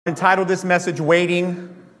Entitled this message,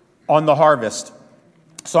 Waiting on the Harvest.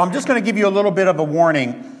 So I'm just going to give you a little bit of a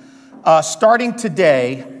warning. Starting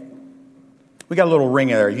today, we got a little ring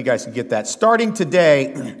there, you guys can get that. Starting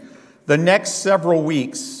today, the next several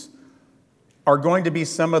weeks are going to be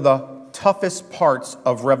some of the toughest parts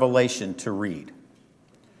of Revelation to read.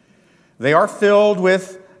 They are filled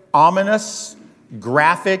with ominous,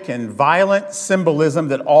 graphic, and violent symbolism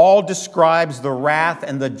that all describes the wrath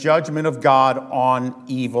and the judgment of God on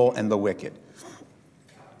evil and the wicked.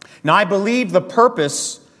 Now, I believe the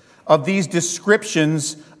purpose of these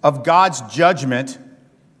descriptions of God's judgment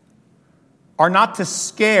are not to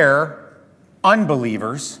scare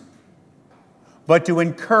unbelievers, but to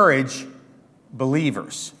encourage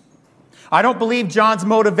believers. I don't believe John's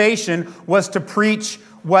motivation was to preach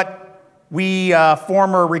what we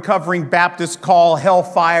former recovering Baptists call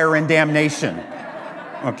hellfire and damnation.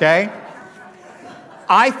 Okay?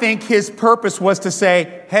 I think his purpose was to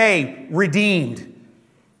say, hey, redeemed,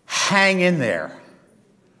 hang in there.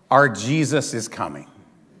 Our Jesus is coming.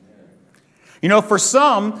 You know, for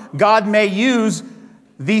some, God may use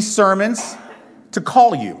these sermons to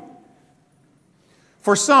call you.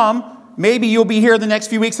 For some, maybe you'll be here the next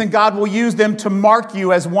few weeks and God will use them to mark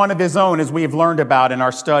you as one of his own, as we have learned about in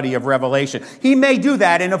our study of Revelation. He may do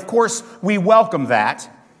that, and of course, we welcome that.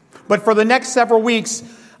 But for the next several weeks,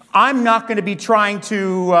 I'm not going to be trying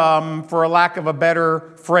to, for a lack of a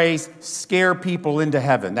better phrase, scare people into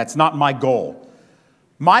heaven. That's not my goal.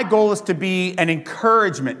 My goal is to be an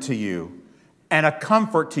encouragement to you and a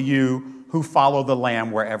comfort to you who follow the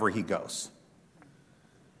Lamb wherever he goes.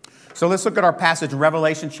 So let's look at our passage in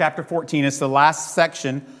Revelation chapter 14. It's the last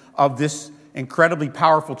section of this incredibly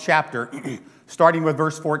powerful chapter, starting with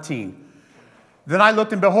verse 14. Then I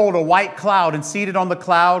looked, and behold, a white cloud, and seated on the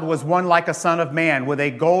cloud was one like a son of man, with a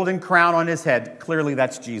golden crown on his head. Clearly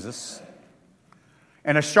that's Jesus.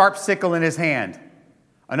 And a sharp sickle in his hand.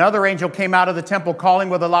 Another angel came out of the temple, calling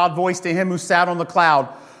with a loud voice to him who sat on the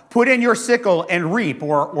cloud, put in your sickle and reap,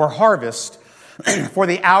 or harvest, for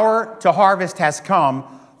the hour to harvest has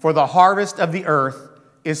come, for the harvest of the earth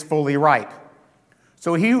is fully ripe.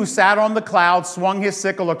 So he who sat on the cloud swung his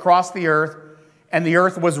sickle across the earth, and the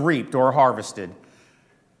earth was reaped or harvested.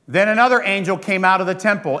 Then another angel came out of the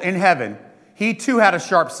temple in heaven. He too had a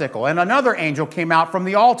sharp sickle. And another angel came out from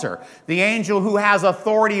the altar, the angel who has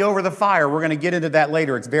authority over the fire. We're going to get into that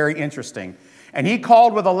later. It's very interesting. And he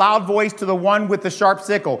called with a loud voice to the one with the sharp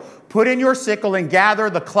sickle, put in your sickle and gather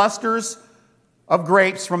the clusters of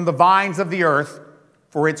grapes from the vines of the earth,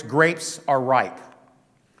 for its grapes are ripe.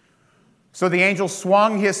 So the angel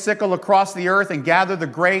swung his sickle across the earth and gathered the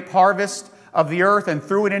grape harvest of the earth and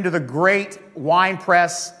threw it into the great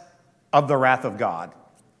winepress of the wrath of God.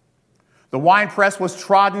 The winepress was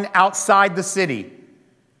trodden outside the city,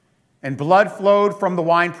 and blood flowed from the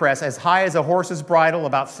winepress as high as a horse's bridle,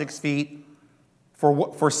 about 6 feet, for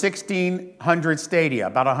 1,600 stadia,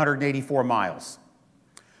 about 184 miles.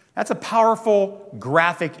 That's a powerful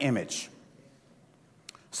graphic image.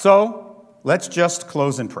 So, let's just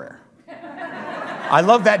close in prayer. I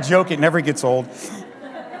love that joke. It never gets old.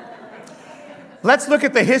 Let's look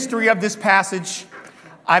at the history of this passage.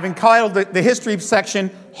 I've entitled the history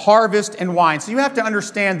section, Harvest and Wine. So you have to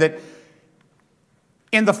understand that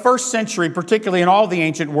in the first century, particularly in all the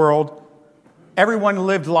ancient world, everyone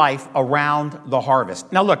lived life around the harvest.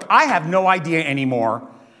 Now look, I have no idea anymore,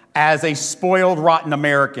 as a spoiled, rotten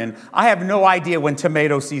American, I have no idea when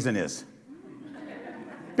tomato season is.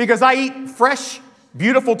 Because I eat fresh,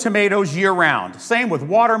 beautiful tomatoes year-round. Same with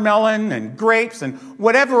watermelon and grapes and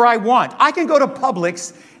whatever I want. I can go to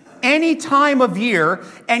Publix any time of year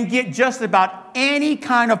and get just about any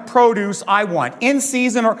kind of produce I want, in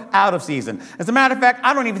season or out of season. As a matter of fact,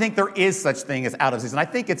 I don't even think there is such thing as out of season. I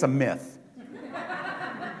think it's a myth.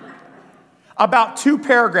 About 2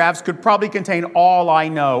 paragraphs could probably contain all I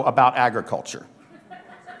know about agriculture.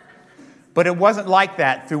 But it wasn't like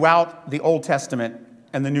that throughout the Old Testament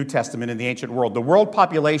and the New Testament in the ancient world. The world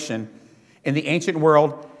population in the ancient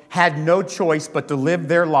world had no choice but to live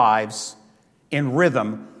their lives in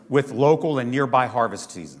rhythm with local and nearby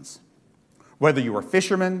harvest seasons. Whether you were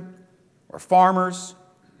fishermen or farmers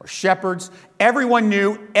or shepherds, everyone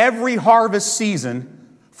knew every harvest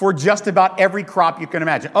season for just about every crop you can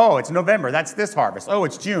imagine. Oh, it's November, that's this harvest. Oh,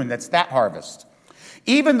 it's June, that's that harvest.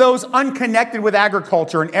 Even those unconnected with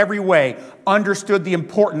agriculture in every way understood the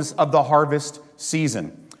importance of the harvest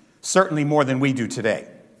season, certainly more than we do today.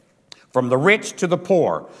 From the rich to the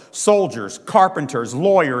poor, soldiers, carpenters,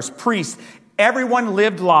 lawyers, priests, everyone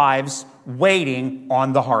lived lives waiting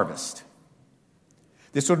on the harvest.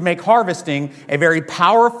 This would make harvesting a very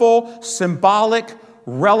powerful, symbolic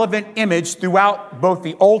relevant image throughout both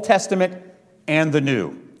the Old Testament and the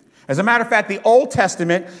New. As a matter of fact, the Old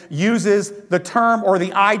Testament uses the term or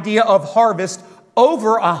the idea of harvest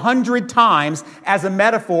over 100 times as a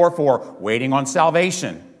metaphor for waiting on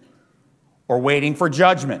salvation or waiting for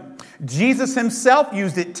judgment. Jesus himself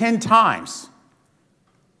used it 10 times.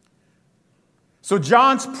 So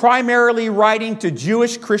John's primarily writing to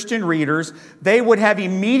Jewish Christian readers. They would have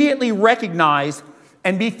immediately recognized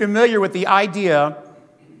and be familiar with the idea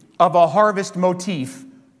of a harvest motif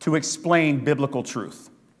to explain biblical truth.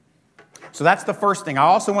 So that's the first thing. I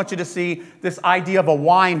also want you to see this idea of a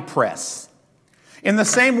wine press. In the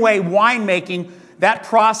same way, winemaking, that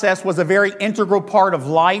process was a very integral part of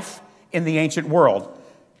life in the ancient world.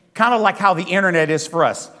 Kind of like how the internet is for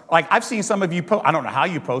us. Like I've seen some of you post, I don't know how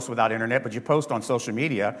you post without internet, but you post on social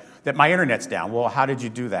media that my internet's down. Well, how did you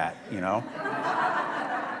do that, you know?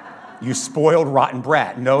 You spoiled rotten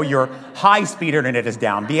brat. No, your high-speed internet is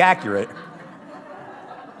down. Be accurate.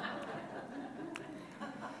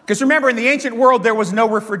 Because remember, in the ancient world, there was no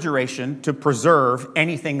refrigeration to preserve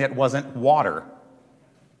anything that wasn't water.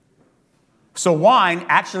 So wine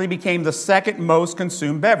actually became the second most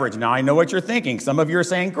consumed beverage. Now, I know what you're thinking. Some of you are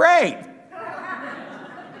saying, great.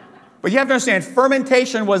 But you have to understand,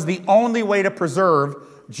 fermentation was the only way to preserve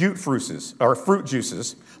fruit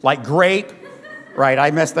juices, like grape. Right,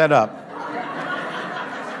 I messed that up.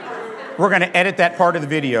 We're going to edit that part of the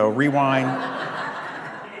video. Rewind.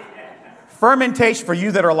 Fermentation, for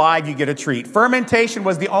you that are live, you get a treat. Fermentation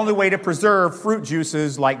was the only way to preserve fruit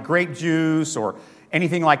juices like grape juice or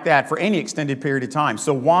anything like that for any extended period of time.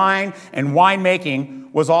 So wine and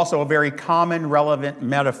winemaking was also a very common, relevant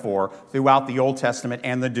metaphor throughout the Old Testament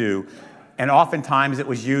and the New, and oftentimes it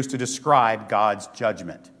was used to describe God's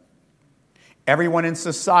judgment. Everyone in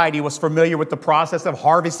society was familiar with the process of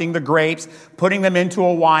harvesting the grapes, putting them into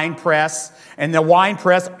a wine press. And the wine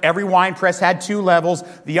press, every wine press had two levels.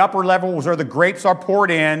 The upper level was where the grapes are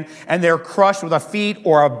poured in, and they're crushed with a feet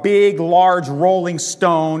or a big, large rolling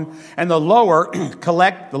stone. And the lower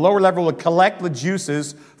level would collect the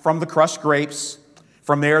juices from the crushed grapes.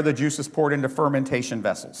 From there, the juice is poured into fermentation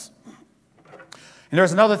vessels. And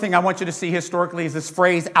there's another thing I want you to see historically is this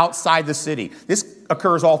phrase, outside the city. This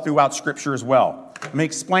occurs all throughout Scripture as well. Let me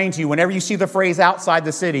explain to you. Whenever you see the phrase outside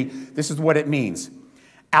the city, this is what it means.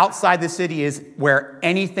 Outside the city is where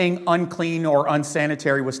anything unclean or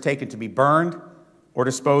unsanitary was taken to be burned or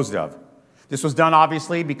disposed of. This was done,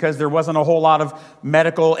 obviously, because there wasn't a whole lot of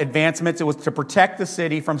medical advancements. It was to protect the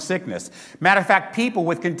city from sickness. Matter of fact, people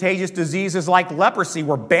with contagious diseases like leprosy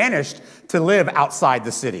were banished to live outside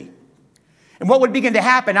the city. And what would begin to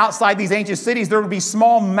happen outside these ancient cities, there would be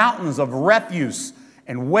small mountains of refuse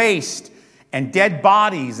and waste and dead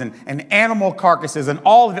bodies and animal carcasses, and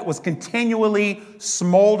all of it was continually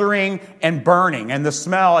smoldering and burning. And the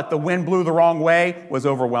smell, if the wind blew the wrong way, was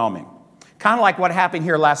overwhelming. Kind of like what happened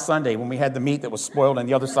here last Sunday when we had the meat that was spoiled on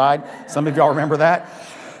the other side. Some of y'all remember that?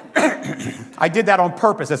 I did that on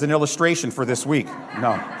purpose as an illustration for this week.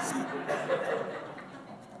 No.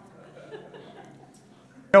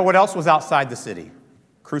 You know what else was outside the city?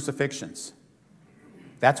 Crucifixions.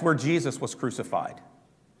 That's where Jesus was crucified.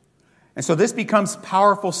 And so this becomes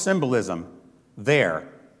powerful symbolism there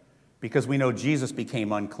because we know Jesus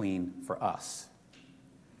became unclean for us.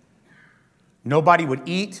 Nobody would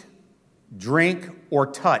eat, drink, or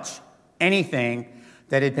touch anything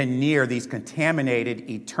that had been near these contaminated,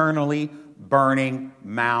 eternally burning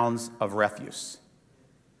mounds of refuse.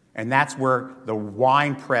 And that's where the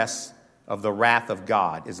winepress of the wrath of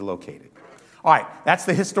God is located. All right, that's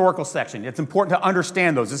the historical section. It's important to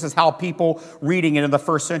understand those. This is how people reading it in the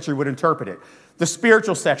first century would interpret it. The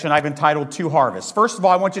spiritual section I've entitled Two Harvests. First of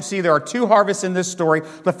all, I want you to see there are two harvests in this story.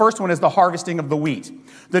 The first one is the harvesting of the wheat.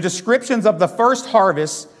 The descriptions of the first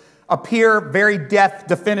harvest appear very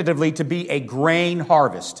definitively to be a grain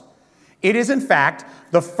harvest. It is, in fact,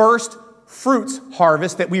 the first fruits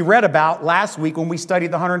harvest that we read about last week when we studied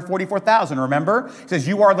the 144,000. Remember? It says,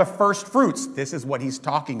 you are the first fruits. This is what he's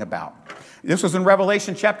talking about. This was in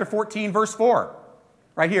Revelation chapter 14, verse 4.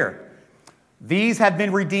 Right here. These have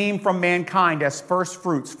been redeemed from mankind as first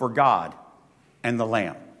fruits for God and the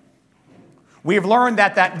Lamb. We have learned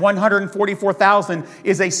that 144,000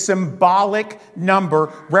 is a symbolic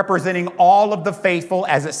number representing all of the faithful,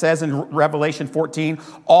 as it says in Revelation 14,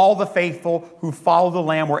 all the faithful who follow the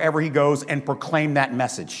Lamb wherever he goes and proclaim that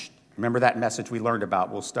message. Remember that message we learned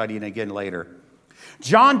about. We'll study it again later.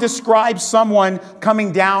 John describes someone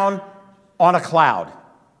coming down on a cloud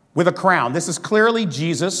with a crown. This is clearly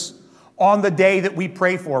Jesus on the day that we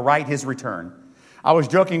pray for, right? His return. I was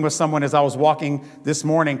joking with someone as I was walking this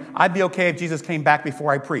morning. I'd be okay if Jesus came back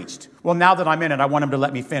before I preached. Well, now that I'm in it, I want him to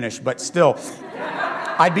let me finish, but still,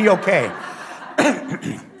 I'd be okay.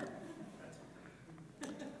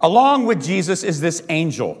 Along with Jesus is this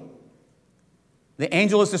angel. The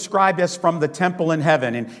angel is described as from the temple in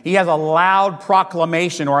heaven, and he has a loud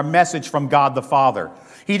proclamation or a message from God the Father.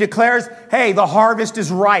 He declares, hey, the harvest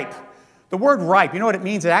is ripe. The word ripe, you know what it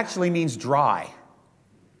means? It actually means dry.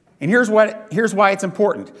 And here's why it's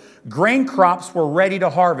important. Grain crops were ready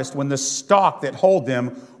to harvest when the stalk that held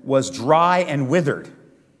them was dry and withered.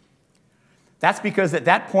 That's because at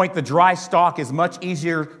that point, the dry stalk is much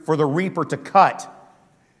easier for the reaper to cut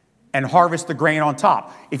and harvest the grain on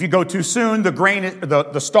top. If you go too soon,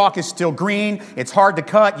 the stalk is still green. It's hard to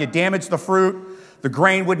cut. You damage the fruit. The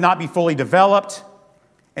grain would not be fully developed.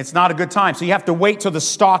 It's not a good time. So you have to wait till the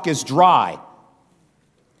stalk is dry.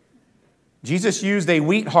 Jesus used a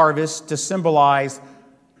wheat harvest to symbolize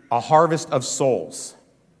a harvest of souls.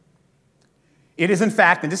 It is, in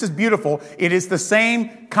fact, and this is beautiful, it is the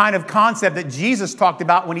same kind of concept that Jesus talked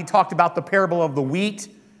about when he talked about the parable of the wheat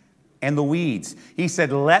and the weeds. He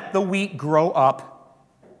said, let the wheat grow up,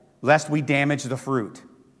 lest we damage the fruit.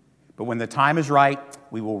 But when the time is right,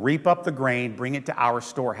 we will reap up the grain, bring it to our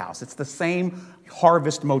storehouse. It's the same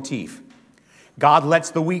harvest motif. God lets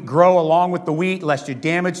the wheat grow along with the wheat, lest you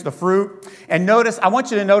damage the fruit. And I want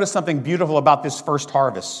you to notice something beautiful about this first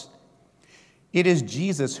harvest. It is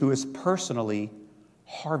Jesus who is personally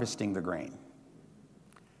harvesting the grain.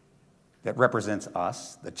 That represents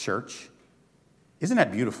us, the church. Isn't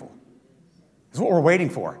that beautiful? It's what we're waiting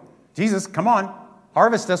for. Jesus, come on,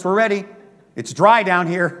 harvest us, we're ready. It's dry down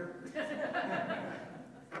here.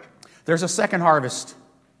 There's a second harvest,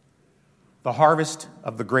 the harvest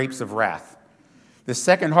of the grapes of wrath. The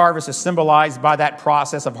second harvest is symbolized by that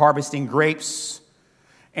process of harvesting grapes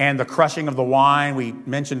and the crushing of the wine we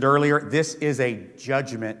mentioned earlier. This is a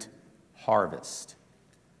judgment harvest.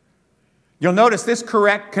 You'll notice this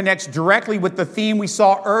connects directly with the theme we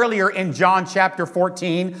saw earlier in John chapter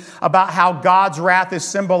 14 about how God's wrath is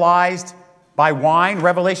symbolized by wine.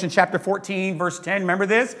 Revelation chapter 14, verse 10. Remember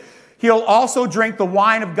this? He'll also drink the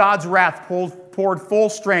wine of God's wrath poured full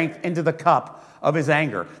strength into the cup of his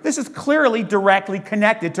anger. This is clearly directly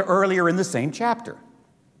connected to earlier in the same chapter.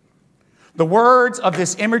 The words of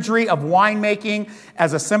this imagery of winemaking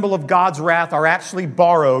as a symbol of God's wrath are actually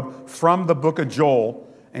borrowed from the book of Joel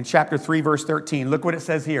in chapter 3, verse 13. Look what it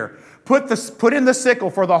says here. Put in the sickle,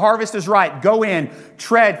 for the harvest is ripe. Go in,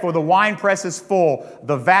 tread, for the winepress is full.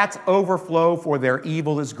 The vats overflow, for their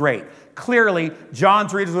evil is great. Clearly,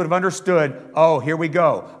 John's readers would have understood, oh, here we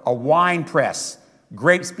go. A wine press,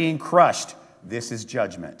 grapes being crushed. This is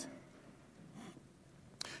judgment.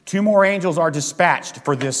 2 more angels are dispatched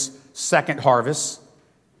for this second harvest.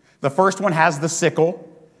 The first one has the sickle,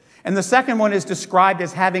 and the second one is described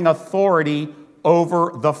as having authority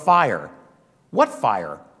over the fire. What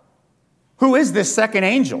fire? Who is this second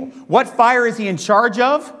angel? What fire is he in charge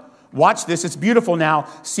of? Watch this. It's beautiful now.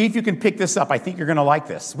 See if you can pick this up. I think you're going to like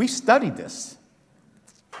this. We studied this.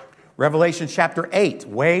 Revelation chapter 8,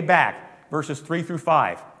 way back, verses 3 through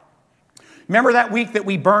 5. Remember that week that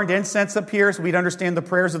we burned incense up here so we'd understand the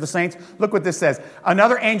prayers of the saints? Look what this says.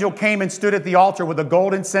 Another angel came and stood at the altar with a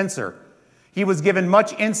golden censer. He was given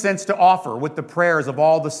much incense to offer with the prayers of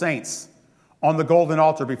all the saints on the golden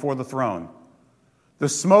altar before the throne. The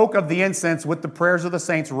smoke of the incense with the prayers of the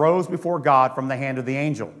saints rose before God from the hand of the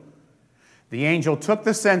angel. The angel took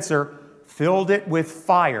the censer, filled it with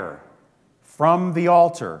fire from the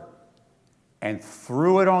altar, and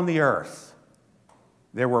threw it on the earth.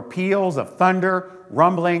 There were peals of thunder,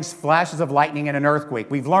 rumblings, flashes of lightning, and an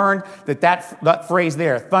earthquake. We've learned that phrase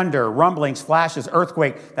there, thunder, rumblings, flashes,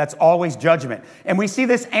 earthquake, that's always judgment. And we see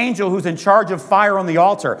this angel who's in charge of fire on the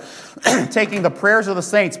altar, taking the prayers of the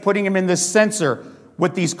saints, putting them in this censer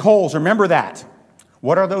with these coals. Remember that.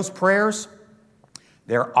 What are those prayers?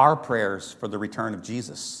 They're our prayers for the return of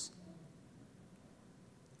Jesus.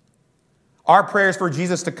 Our prayers for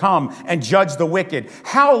Jesus to come and judge the wicked.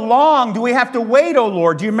 How long do we have to wait, O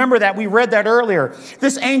Lord? Do you remember that? We read that earlier.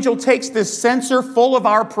 This angel takes this censer full of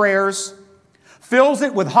our prayers, fills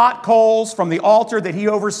it with hot coals from the altar that he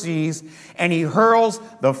oversees, and he hurls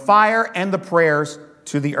the fire and the prayers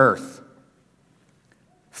to the earth.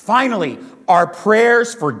 Finally, our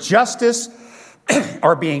prayers for justice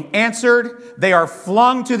are being answered. They are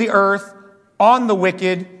flung to the earth on the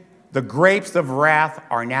wicked. The grapes of wrath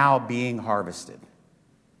are now being harvested.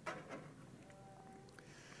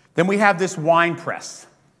 Then we have this wine press.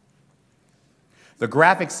 The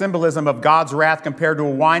graphic symbolism of God's wrath compared to a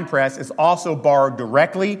winepress is also borrowed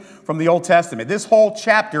directly from the Old Testament. This whole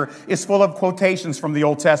chapter is full of quotations from the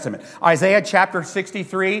Old Testament. Isaiah chapter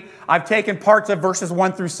 63, I've taken parts of verses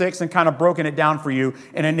 1 through 6 and kind of broken it down for you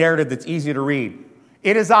in a narrative that's easy to read.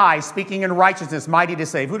 It is I, speaking in righteousness, mighty to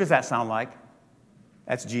save. Who does that sound like?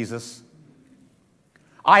 That's Jesus.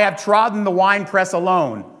 I have trodden the winepress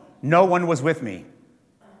alone. No one was with me.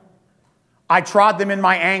 I trod them in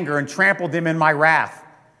my anger and trampled them in my wrath.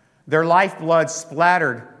 Their lifeblood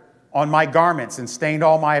splattered on my garments and stained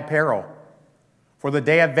all my apparel. For the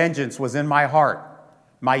day of vengeance was in my heart.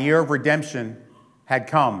 My year of redemption had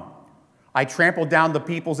come. I trampled down the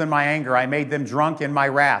peoples in my anger. I made them drunk in my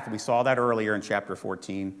wrath. We saw that earlier in chapter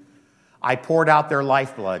 14. I poured out their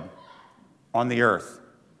lifeblood on the earth.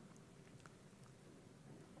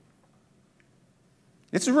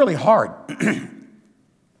 It's really hard.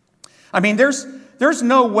 I mean, there's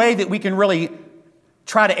no way that we can really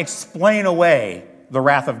try to explain away the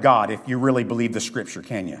wrath of God if you really believe the Scripture,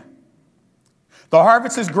 can you? The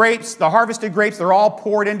harvested grapes, they're all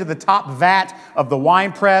poured into the top vat of the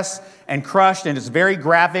winepress and crushed, and it's very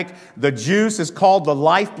graphic. The juice is called the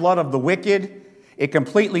lifeblood of the wicked. It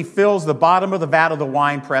completely fills the bottom of the vat of the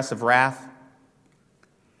winepress of wrath.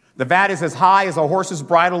 The vat is as high as a horse's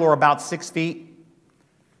bridle, or about 6 feet.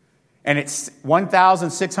 And it's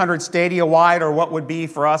 1,600 stadia wide, or what would be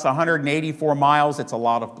for us 184 miles. It's a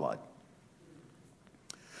lot of blood.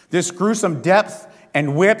 This gruesome depth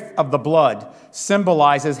and width of the blood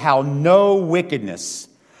symbolizes how no wickedness,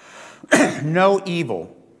 no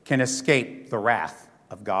evil can escape the wrath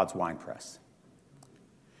of God's winepress.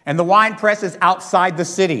 And the winepress is outside the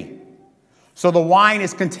city, so the wine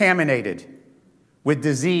is contaminated with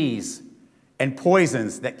disease and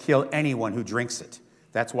poisons that kill anyone who drinks it.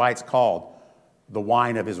 That's why it's called the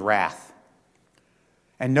wine of his wrath.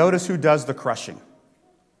 And notice who does the crushing.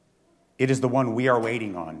 It is the one we are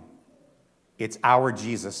waiting on. It's our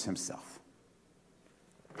Jesus himself.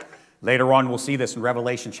 Later on, we'll see this in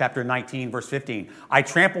Revelation chapter 19, verse 15. I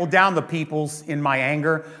trampled down the peoples in my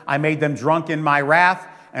anger. I made them drunk in my wrath,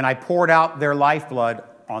 and I poured out their lifeblood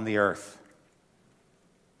on the earth.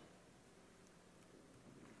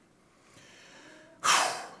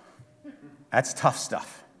 That's tough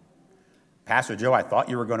stuff. Pastor Joe, I thought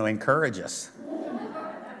you were going to encourage us.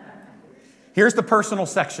 Here's the personal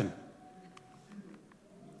section.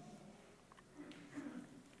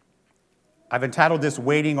 I've entitled this,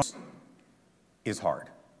 Waiting is Hard.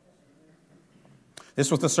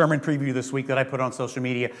 This was the sermon preview this week that I put on social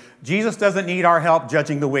media. Jesus doesn't need our help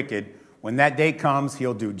judging the wicked. When that day comes,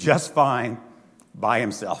 he'll do just fine by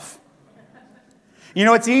himself. You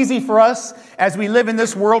know, it's easy for us as we live in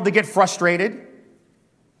this world to get frustrated,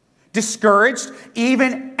 discouraged,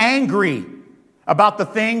 even angry about the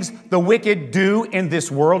things the wicked do in this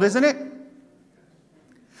world, isn't it?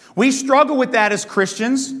 We struggle with that as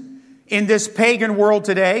Christians in this pagan world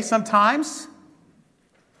today sometimes.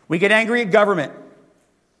 We get angry at government.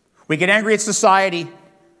 We get angry at society.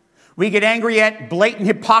 We get angry at blatant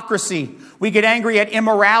hypocrisy. We get angry at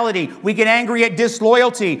immorality. We get angry at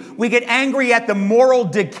disloyalty. We get angry at the moral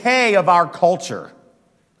decay of our culture.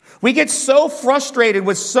 We get so frustrated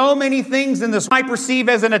with so many things in this I perceive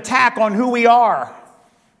as an attack on who we are,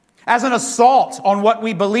 as an assault on what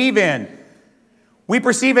we believe in. We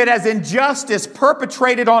perceive it as injustice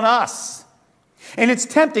perpetrated on us. And it's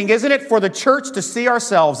tempting, isn't it, for the church to see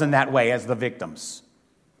ourselves in that way as the victims.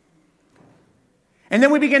 And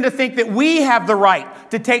then we begin to think that we have the right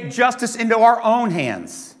to take justice into our own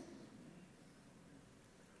hands.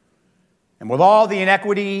 And with all the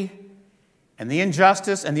inequity and the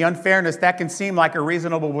injustice and the unfairness, that can seem like a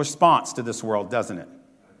reasonable response to this world, doesn't it?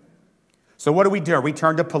 So what do? We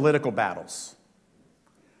turn to political battles.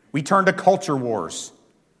 We turn to culture wars.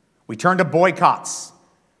 We turn to boycotts,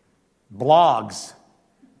 blogs,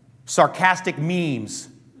 sarcastic memes,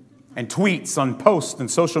 and tweets on posts and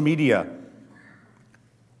social media.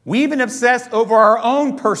 We even obsess over our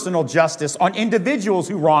own personal justice on individuals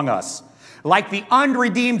who wrong us, like the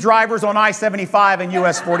unredeemed drivers on I-75 and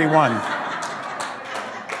US 41.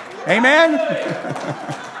 Amen?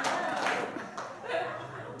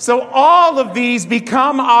 So all of these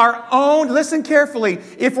become our own, listen carefully,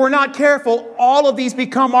 if we're not careful, all of these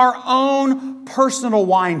become our own personal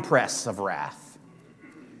winepress of wrath.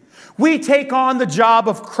 We take on the job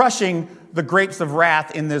of crushing the grapes of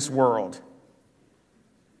wrath in this world.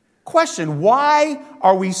 Question, why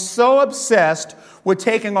are we so obsessed with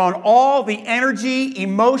taking on all the energy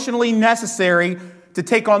emotionally necessary to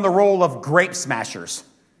take on the role of grape smashers?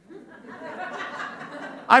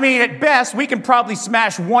 I mean, at best, we can probably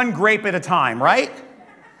smash one grape at a time, right?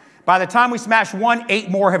 By the time we smash one, 8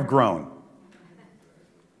 more have grown.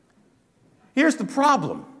 Here's the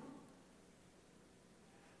problem.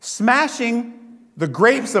 Smashing the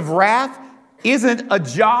grapes of wrath isn't a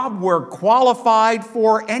job we're qualified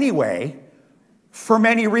for anyway, for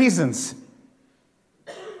many reasons.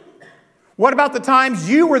 What about the times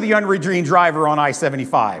you were the unredeemed driver on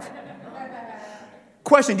I-75?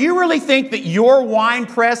 Question, do you really think that your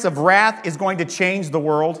winepress of wrath is going to change the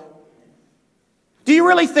world? Do you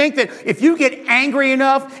really think that if you get angry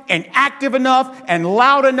enough and active enough and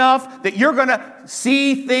loud enough that you're going to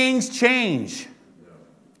see things change?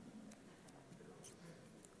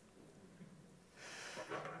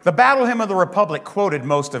 The Battle Hymn of the Republic quoted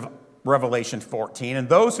most of Revelation 14, and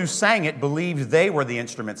those who sang it believed they were the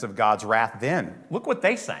instruments of God's wrath then. Look what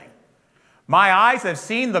they sang. My eyes have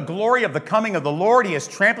seen the glory of the coming of the Lord. He is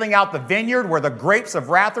trampling out the vineyard where the grapes of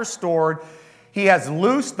wrath are stored. He has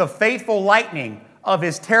loosed the faithful lightning of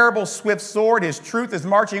his terrible swift sword. His truth is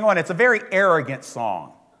marching on. It's a very arrogant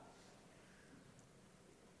song.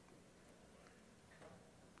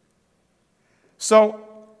 So,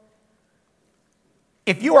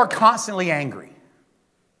 if you are constantly angry,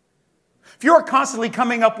 if you are constantly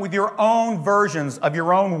coming up with your own versions of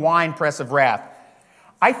your own winepress of wrath,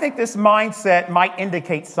 I think this mindset might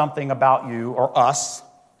indicate something about you or us,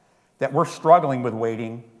 that we're struggling with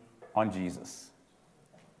waiting on Jesus.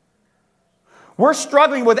 We're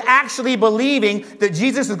struggling with actually believing that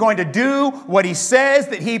Jesus is going to do what he says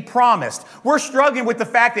that he promised. We're struggling with the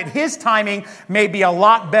fact that his timing may be a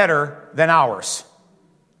lot better than ours.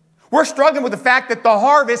 We're struggling with the fact that the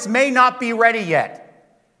harvest may not be ready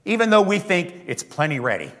yet, even though we think it's plenty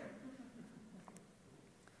ready.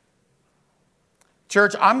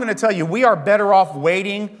 Church, I'm going to tell you, we are better off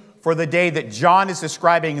waiting for the day that John is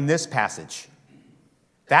describing in this passage.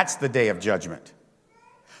 That's the day of judgment.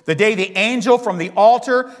 The day the angel from the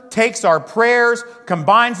altar takes our prayers,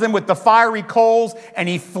 combines them with the fiery coals, and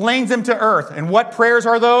he flings them to earth. And what prayers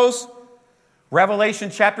are those? Revelation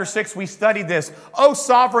chapter 6, we studied this. O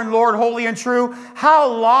sovereign Lord, holy and true, how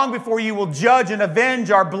long before you will judge and avenge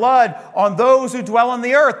our blood on those who dwell on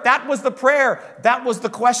the earth? That was the prayer. That was the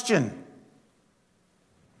question.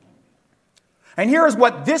 And here is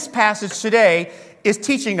what this passage today is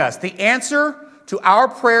teaching us. The answer to our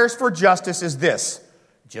prayers for justice is this.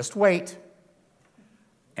 Just wait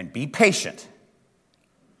and be patient,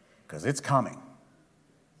 because it's coming.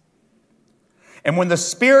 And when the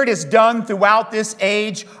Spirit is done throughout this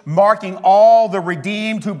age, marking all the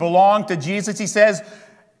redeemed who belong to Jesus, he says,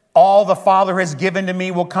 all the Father has given to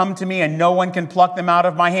me will come to me, and no one can pluck them out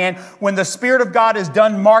of my hand. When the Spirit of God is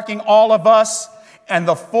done marking all of us, and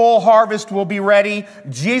the full harvest will be ready,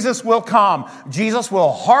 Jesus will come. Jesus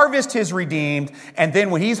will harvest his redeemed, and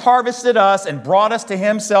then when he's harvested us and brought us to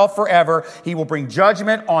himself forever, he will bring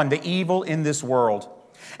judgment on the evil in this world.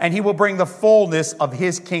 And he will bring the fullness of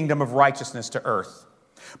his kingdom of righteousness to earth.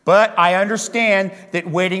 But I understand that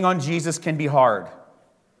waiting on Jesus can be hard.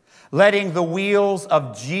 Letting the wheels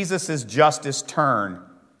of Jesus' justice turn.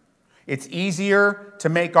 It's easier to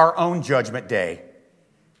make our own judgment day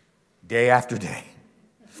after day.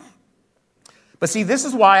 But see, this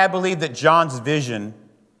is why I believe that John's vision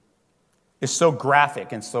is so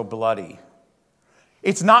graphic and so bloody.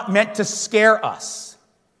 It's not meant to scare us.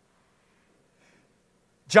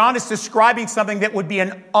 John is describing something that would be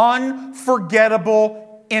an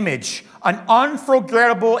unforgettable image, an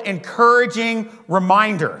unforgettable, encouraging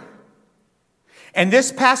reminder. And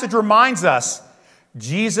this passage reminds us,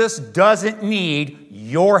 Jesus doesn't need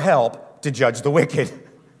your help to judge the wicked.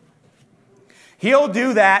 He'll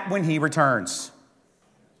do that when he returns.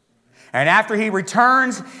 And after he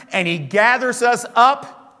returns and he gathers us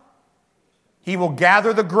up, he will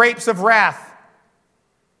gather the grapes of wrath.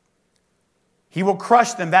 He will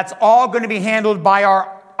crush them. That's all going to be handled by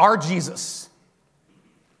our Jesus.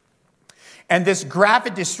 And this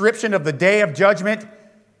graphic description of the day of judgment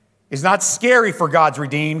is not scary for God's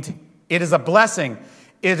redeemed. It is a blessing.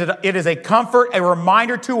 It is a comfort, a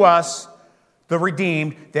reminder to us, the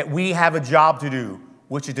redeemed, that we have a job to do,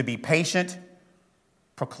 which is to be patient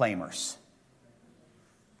proclaimers.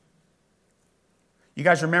 You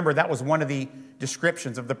guys remember that was one of the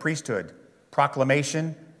descriptions of the priesthood: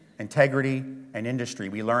 proclamation, integrity, and industry.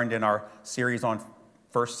 We learned in our series on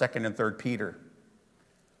 1st, 2nd, and 3rd Peter.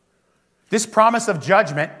 This promise of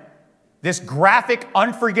judgment, this graphic,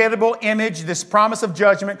 unforgettable image, this promise of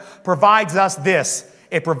judgment provides us this.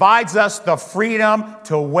 It provides us the freedom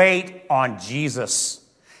to wait on Jesus,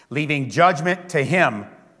 leaving judgment to him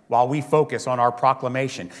while we focus on our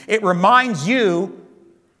proclamation. It reminds you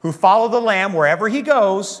who follow the Lamb wherever he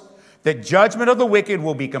goes that judgment of the wicked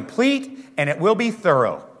will be complete and it will be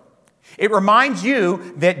thorough. It reminds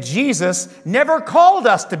you that Jesus never called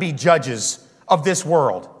us to be judges of this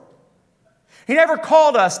world. He never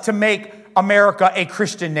called us to make America a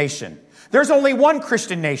Christian nation. There's only one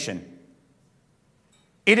Christian nation.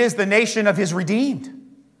 It is the nation of his redeemed.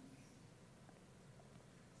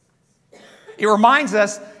 It reminds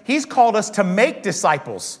us he's called us to make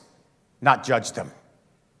disciples, not judge them.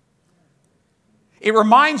 It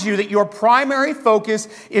reminds you that your primary focus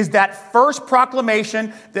is that first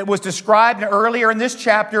proclamation that was described earlier in this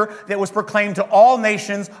chapter that was proclaimed to all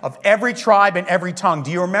nations of every tribe and every tongue.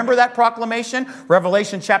 Do you remember that proclamation?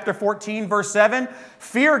 Revelation chapter 14, verse 7.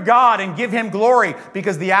 Fear God and give him glory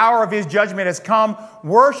because the hour of his judgment has come.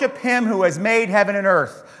 Worship him who has made heaven and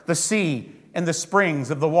earth, the sea and the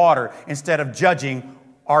springs of the water. Instead of judging,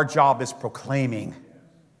 our job is proclaiming.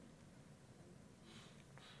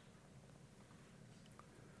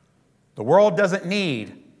 The world doesn't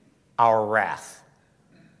need our wrath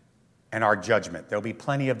and our judgment. There'll be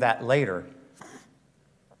plenty of that later.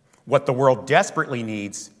 What the world desperately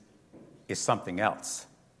needs is something else.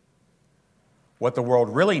 What the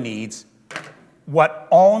world really needs, what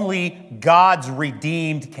only God's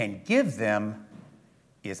redeemed can give them,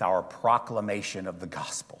 is our proclamation of the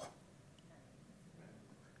gospel.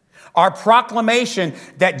 Our proclamation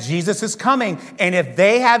that Jesus is coming, and if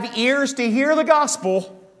they have ears to hear the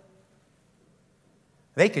gospel,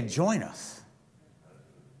 they can join us.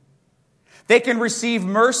 They can receive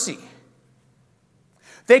mercy.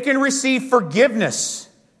 They can receive forgiveness.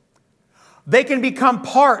 They can become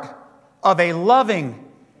part of a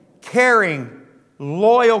loving, caring,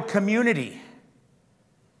 loyal community.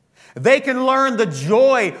 They can learn the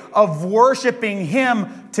joy of worshiping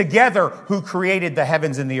him together who created the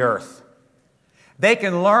heavens and the earth. They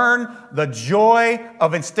can learn the joy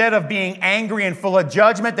of, instead of being angry and full of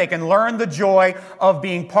judgment, they can learn the joy of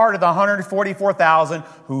being part of the 144,000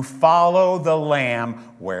 who follow the Lamb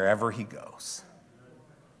wherever he goes.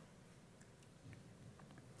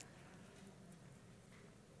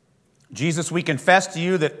 Jesus, we confess to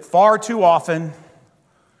you that far too often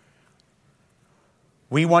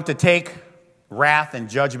we want to take wrath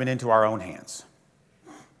and judgment into our own hands.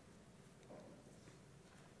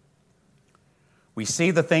 We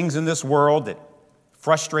see the things in this world that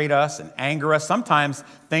frustrate us and anger us. Sometimes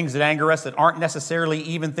things that anger us that aren't necessarily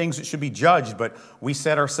even things that should be judged, but we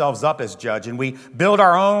set ourselves up as judge and we build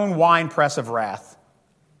our own winepress of wrath.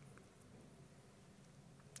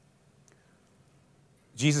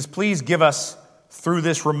 Jesus, please give us, through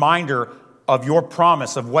this reminder of your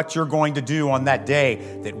promise of what you're going to do on that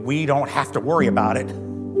day, that we don't have to worry about it.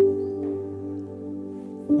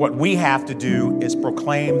 What we have to do is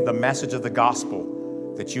proclaim the message of the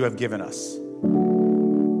gospel that you have given us.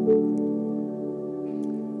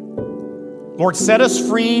 Lord, set us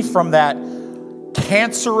free from that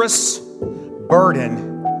cancerous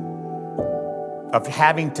burden of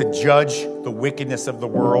having to judge the wickedness of the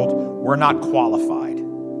world. We're not qualified.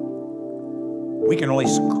 We can only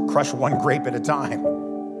crush one grape at a time.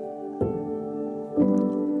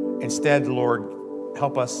 Instead, Lord,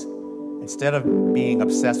 help us. Instead of being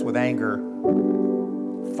obsessed with anger,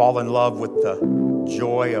 fall in love with the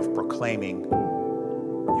joy of proclaiming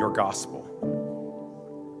your gospel.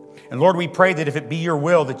 And Lord, we pray that if it be your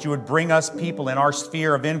will, that you would bring us people in our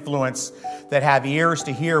sphere of influence that have ears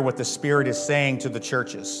to hear what the Spirit is saying to the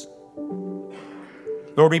churches.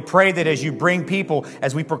 Lord, we pray that as you bring people,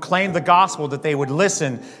 as we proclaim the gospel, that they would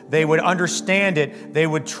listen, they would understand it, they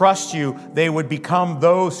would trust you, they would become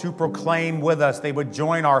those who proclaim with us. They would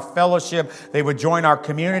join our fellowship, they would join our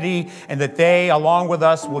community, and that they, along with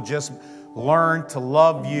us, will just learn to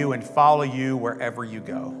love you and follow you wherever you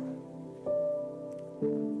go.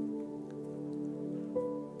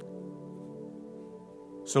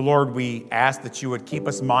 So, Lord, we ask that you would keep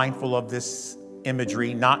us mindful of this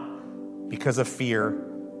imagery, not because of fear,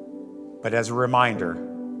 but as a reminder,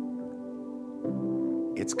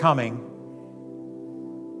 it's coming,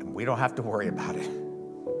 and we don't have to worry about it.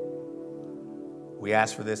 We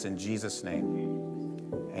ask for this in Jesus'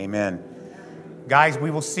 name. Amen. Guys,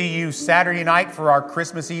 we will see you Saturday night for our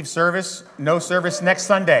Christmas Eve service. No service next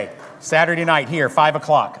Sunday. Saturday night here, 5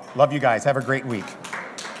 o'clock. Love you guys. Have a great week.